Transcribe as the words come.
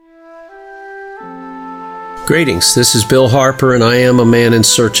Greetings, this is Bill Harper, and I am a man in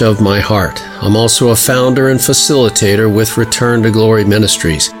search of my heart. I'm also a founder and facilitator with Return to Glory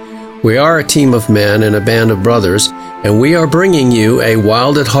Ministries. We are a team of men and a band of brothers, and we are bringing you a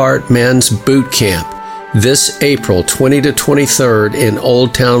Wild at Heart Men's Boot Camp this April 20 to 23rd in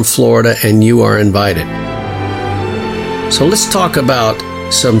Old Town, Florida, and you are invited. So let's talk about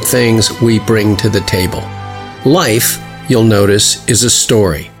some things we bring to the table. Life, you'll notice, is a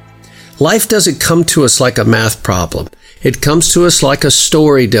story. Life doesn't come to us like a math problem. It comes to us like a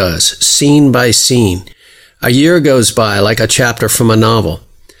story does, scene by scene. A year goes by like a chapter from a novel.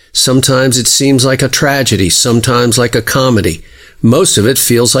 Sometimes it seems like a tragedy, sometimes like a comedy. Most of it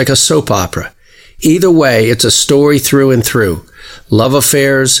feels like a soap opera. Either way, it's a story through and through. Love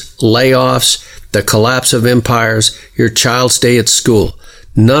affairs, layoffs, the collapse of empires, your child's day at school.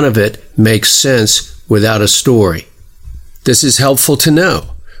 None of it makes sense without a story. This is helpful to know.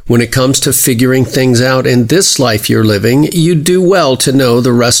 When it comes to figuring things out in this life you're living, you do well to know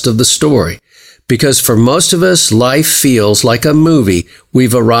the rest of the story. Because for most of us, life feels like a movie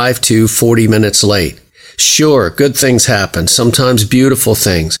we've arrived to 40 minutes late. Sure, good things happen, sometimes beautiful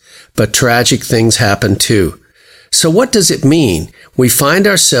things, but tragic things happen too. So what does it mean? We find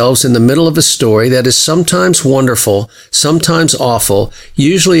ourselves in the middle of a story that is sometimes wonderful, sometimes awful,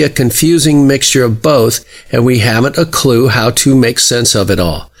 usually a confusing mixture of both, and we haven't a clue how to make sense of it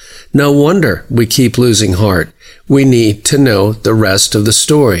all. No wonder we keep losing heart. We need to know the rest of the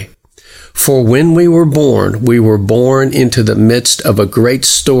story. For when we were born into the midst of a great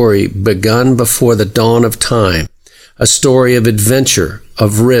story begun before the dawn of time. A story of adventure,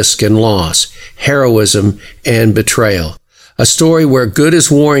 of risk and loss, heroism and betrayal. A story where good is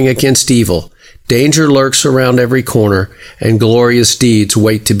warring against evil, danger lurks around every corner, and glorious deeds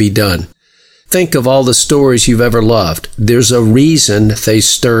wait to be done. Think of all the stories you've ever loved. There's a reason they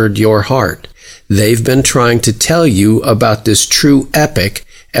stirred your heart. They've been trying to tell you about this true epic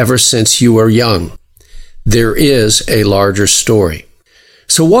ever since you were young. There is a larger story.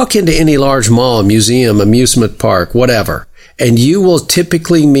 So walk into any large mall, museum, amusement park, whatever, and you will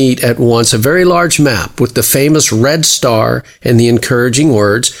typically meet at once a very large map with the famous red star and the encouraging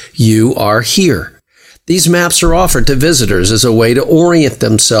words, "You are here." These maps are offered to visitors as a way to orient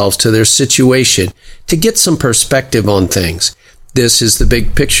themselves to their situation, to get some perspective on things. This is the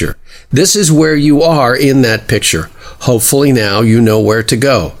big picture. This is where you are in that picture. Hopefully now you know where to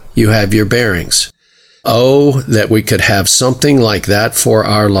go. You have your bearings. Oh, that we could have something like that for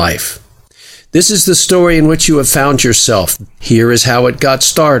our life. This is the story in which you have found yourself. Here is how it got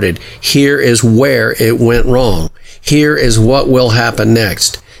started. Here is where it went wrong. Here is what will happen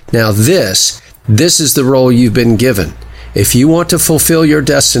next. Now this is the role you've been given. If you want to fulfill your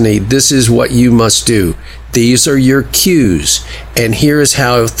destiny, this is what you must do. These are your cues, and here is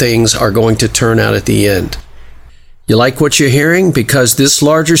how things are going to turn out at the end. You like what you're hearing? Because this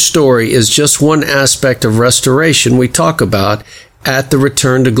larger story is just one aspect of restoration we talk about at the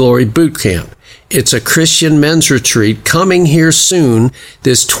Return to Glory Boot Camp. It's a Christian men's retreat coming here soon,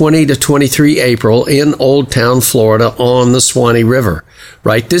 this 20 to 23 April in Old Town, Florida on the Swanee River.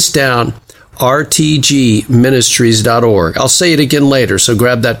 Write this down, rtgministries.org. I'll say it again later, so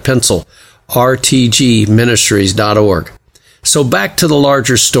grab that pencil, rtgministries.org. So back to the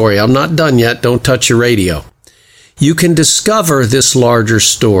larger story. I'm not done yet. Don't touch your radio. You can discover this larger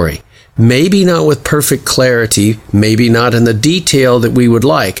story, maybe not with perfect clarity, maybe not in the detail that we would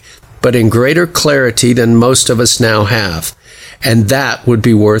like, but in greater clarity than most of us now have. And that would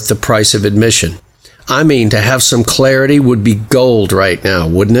be worth the price of admission. I mean, to have some clarity would be gold right now,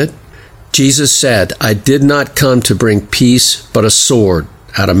 wouldn't it? Jesus said, "I did not come to bring peace, but a sword,"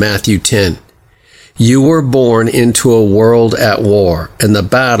 out of Matthew 10. You were born into a world at war, and the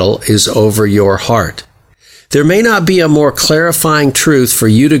battle is over your heart. There may not be a more clarifying truth for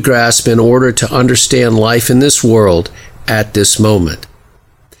you to grasp in order to understand life in this world at this moment.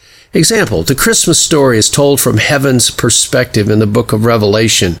 Example, the Christmas story is told from heaven's perspective in the book of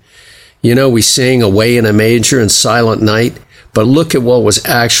Revelation. You know, we sing "Away in a Manger" and "Silent Night," but look at what was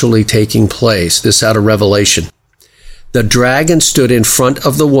actually taking place. This out of Revelation. The dragon stood in front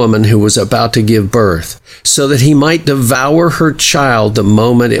of the woman who was about to give birth, so that he might devour her child the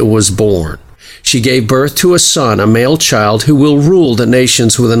moment it was born. She gave birth to a son, a male child, who will rule the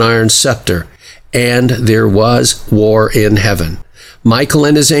nations with an iron scepter. And there was war in heaven. Michael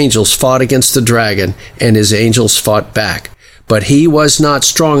and his angels fought against the dragon, and his angels fought back. But he was not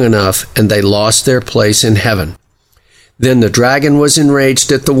strong enough, and they lost their place in heaven. Then the dragon was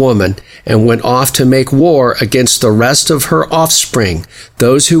enraged at the woman and went off to make war against the rest of her offspring,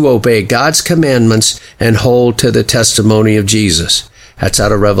 those who obey God's commandments and hold to the testimony of Jesus. That's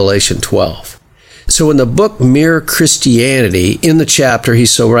out of Revelation 12. So in the book Mere Christianity, in the chapter he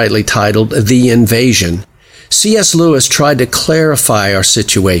so rightly titled The Invasion, C.S. Lewis tried to clarify our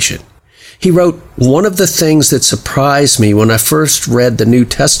situation. He wrote, "One of the things that surprised me when I first read the New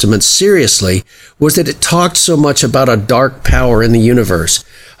Testament seriously was that it talked so much about a dark power in the universe,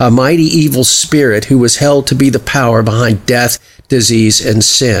 a mighty evil spirit who was held to be the power behind death, disease, and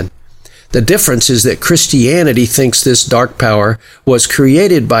sin. The difference is that Christianity thinks this dark power was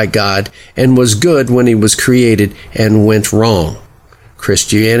created by God and was good when he was created and went wrong.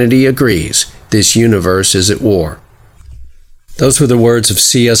 Christianity agrees this universe is at war." Those were the words of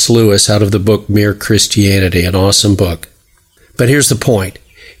C.S. Lewis out of the book Mere Christianity, an awesome book. But here's the point.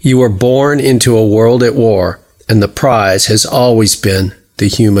 You were born into a world at war, and the prize has always been the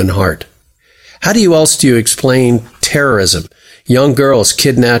human heart. How else do you explain terrorism? Young girls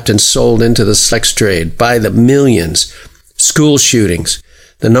kidnapped and sold into the sex trade by the millions. School shootings.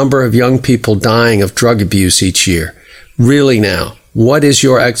 The number of young people dying of drug abuse each year. Really now, what is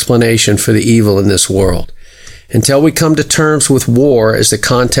your explanation for the evil in this world? Until we come to terms with war as the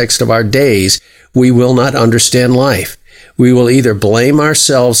context of our days, we will not understand life. We will either blame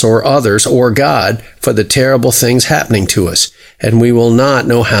ourselves or others or God for the terrible things happening to us, and we will not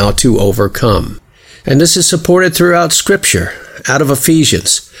know how to overcome. And this is supported throughout Scripture, out of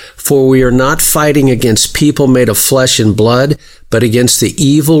Ephesians. "For we are not fighting against people made of flesh and blood, but against the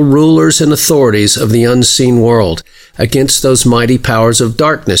evil rulers and authorities of the unseen world, against those mighty powers of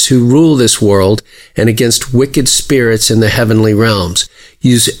darkness who rule this world, and against wicked spirits in the heavenly realms.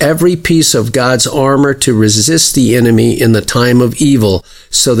 Use every piece of God's armor to resist the enemy in the time of evil,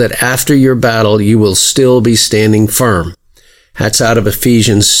 so that after your battle you will still be standing firm." That's out of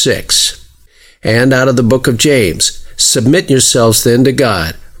Ephesians 6. And out of the book of James, "Submit yourselves then to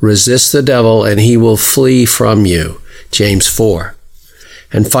God. Resist the devil, and he will flee from you." James 4.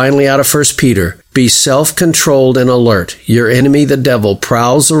 And finally, out of 1 Peter, "Be self-controlled and alert. Your enemy, the devil,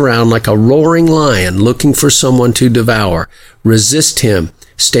 prowls around like a roaring lion looking for someone to devour. Resist him,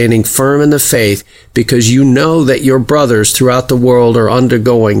 standing firm in the faith, because you know that your brothers throughout the world are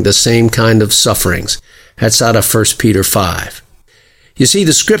undergoing the same kind of sufferings." That's out of 1 Peter 5. You see,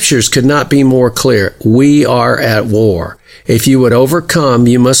 the Scriptures could not be more clear. We are at war. If you would overcome,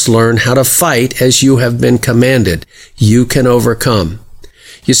 you must learn how to fight as you have been commanded. You can overcome.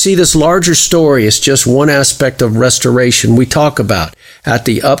 You see, this larger story is just one aspect of restoration we talk about at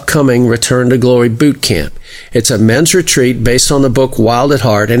the upcoming Return to Glory Boot Camp. It's a men's retreat based on the book Wild at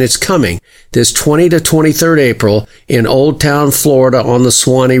Heart, and it's coming this 20 to 23rd April in Old Town, Florida on the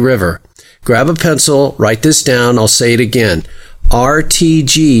Suwannee River. Grab a pencil, write this down, I'll say it again.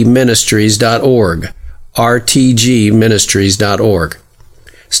 rtgministries.org. rtgministries.org.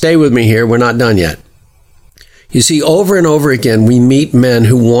 Stay with me here, we're not done yet. You see, over and over again, we meet men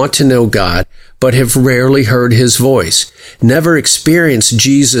who want to know God, but have rarely heard his voice, never experienced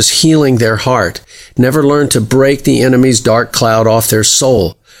Jesus healing their heart, never learned to break the enemy's dark cloud off their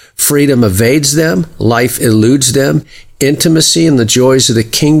soul. Freedom evades them, life eludes them, intimacy and the joys of the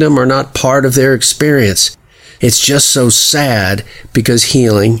kingdom are not part of their experience. It's just so sad because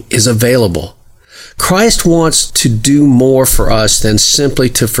healing is available. Christ wants to do more for us than simply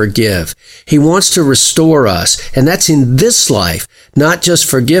to forgive. He wants to restore us, and that's in this life, not just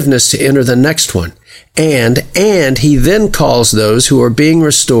forgiveness to enter the next one. And he then calls those who are being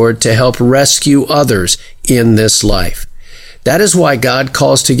restored to help rescue others in this life. That is why God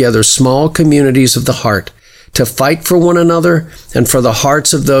calls together small communities of the heart to fight for one another and for the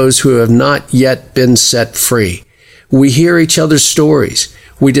hearts of those who have not yet been set free. We hear each other's stories.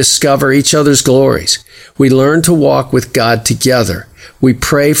 We discover each other's glories. We learn to walk with God together. We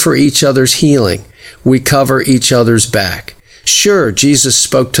pray for each other's healing. We cover each other's back. Sure, Jesus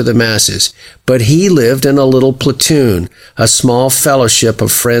spoke to the masses, but he lived in a little platoon, a small fellowship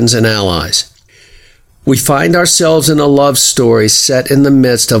of friends and allies. We find ourselves in a love story set in the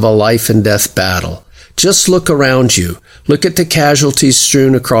midst of a life and death battle. Just look around you. Look at the casualties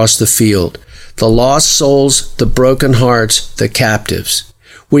strewn across the field, the lost souls, the broken hearts, the captives.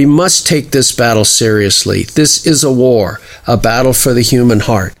 We must take this battle seriously. This is a war, a battle for the human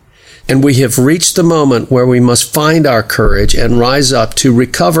heart. And we have reached the moment where we must find our courage and rise up to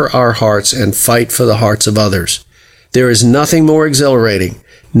recover our hearts and fight for the hearts of others. There is nothing more exhilarating,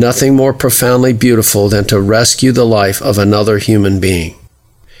 nothing more profoundly beautiful than to rescue the life of another human being.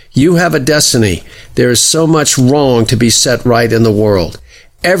 You have a destiny. There is so much wrong to be set right in the world.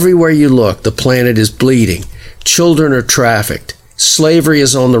 Everywhere you look, the planet is bleeding. Children are trafficked. Slavery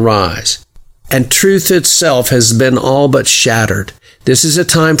is on the rise. And truth itself has been all but shattered. This is a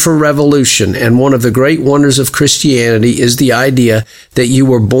time for revolution, and one of the great wonders of Christianity is the idea that you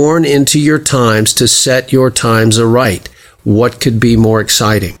were born into your times to set your times aright. What could be more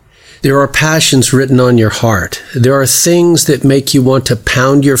exciting? There are passions written on your heart. There are things that make you want to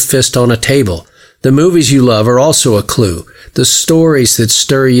pound your fist on a table. The movies you love are also a clue. The stories that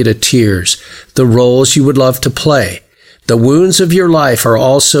stir you to tears. The roles you would love to play. The wounds of your life are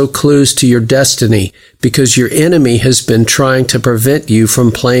also clues to your destiny because your enemy has been trying to prevent you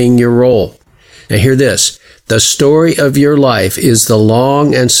from playing your role. Now hear this. The story of your life is the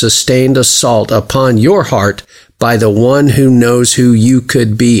long and sustained assault upon your heart by the one who knows who you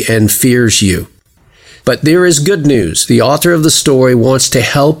could be and fears you. But there is good news. The author of the story wants to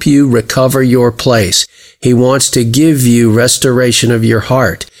help you recover your place. He wants to give you restoration of your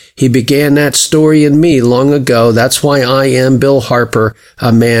heart. He began that story in me long ago. That's why I am Bill Harper,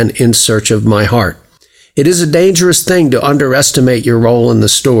 a man in search of my heart. It is a dangerous thing to underestimate your role in the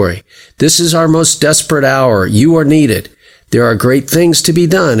story. This is our most desperate hour. You are needed. There are great things to be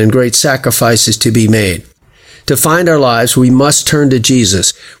done and great sacrifices to be made. To find our lives, we must turn to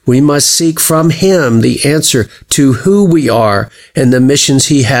Jesus. We must seek from Him the answer to who we are and the missions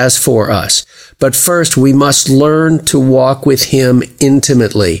He has for us. But first, we must learn to walk with Him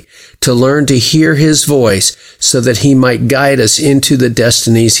intimately, to learn to hear His voice so that He might guide us into the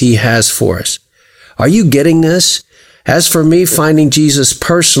destinies He has for us. Are you getting this? As for me, finding Jesus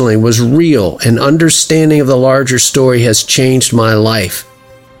personally was real, and understanding of the larger story has changed my life.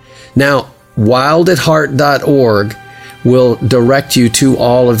 Now, wildatheart.org will direct you to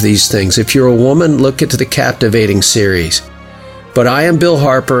all of these things. If you're a woman, look at the Captivating series. But I am Bill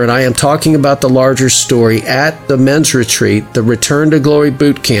Harper, and I am talking about the larger story at the men's retreat, the Return to Glory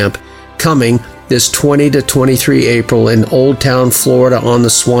Boot Camp, coming this 20 to 23 April in Old Town, Florida on the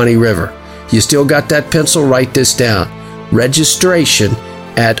Swanee River. You still got that pencil? Write this down. Registration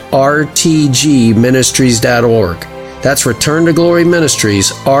at rtgministries.org. That's Return to Glory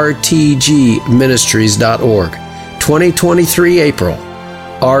Ministries, rtgministries.org. 2023 April,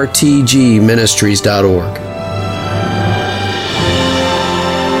 rtgministries.org.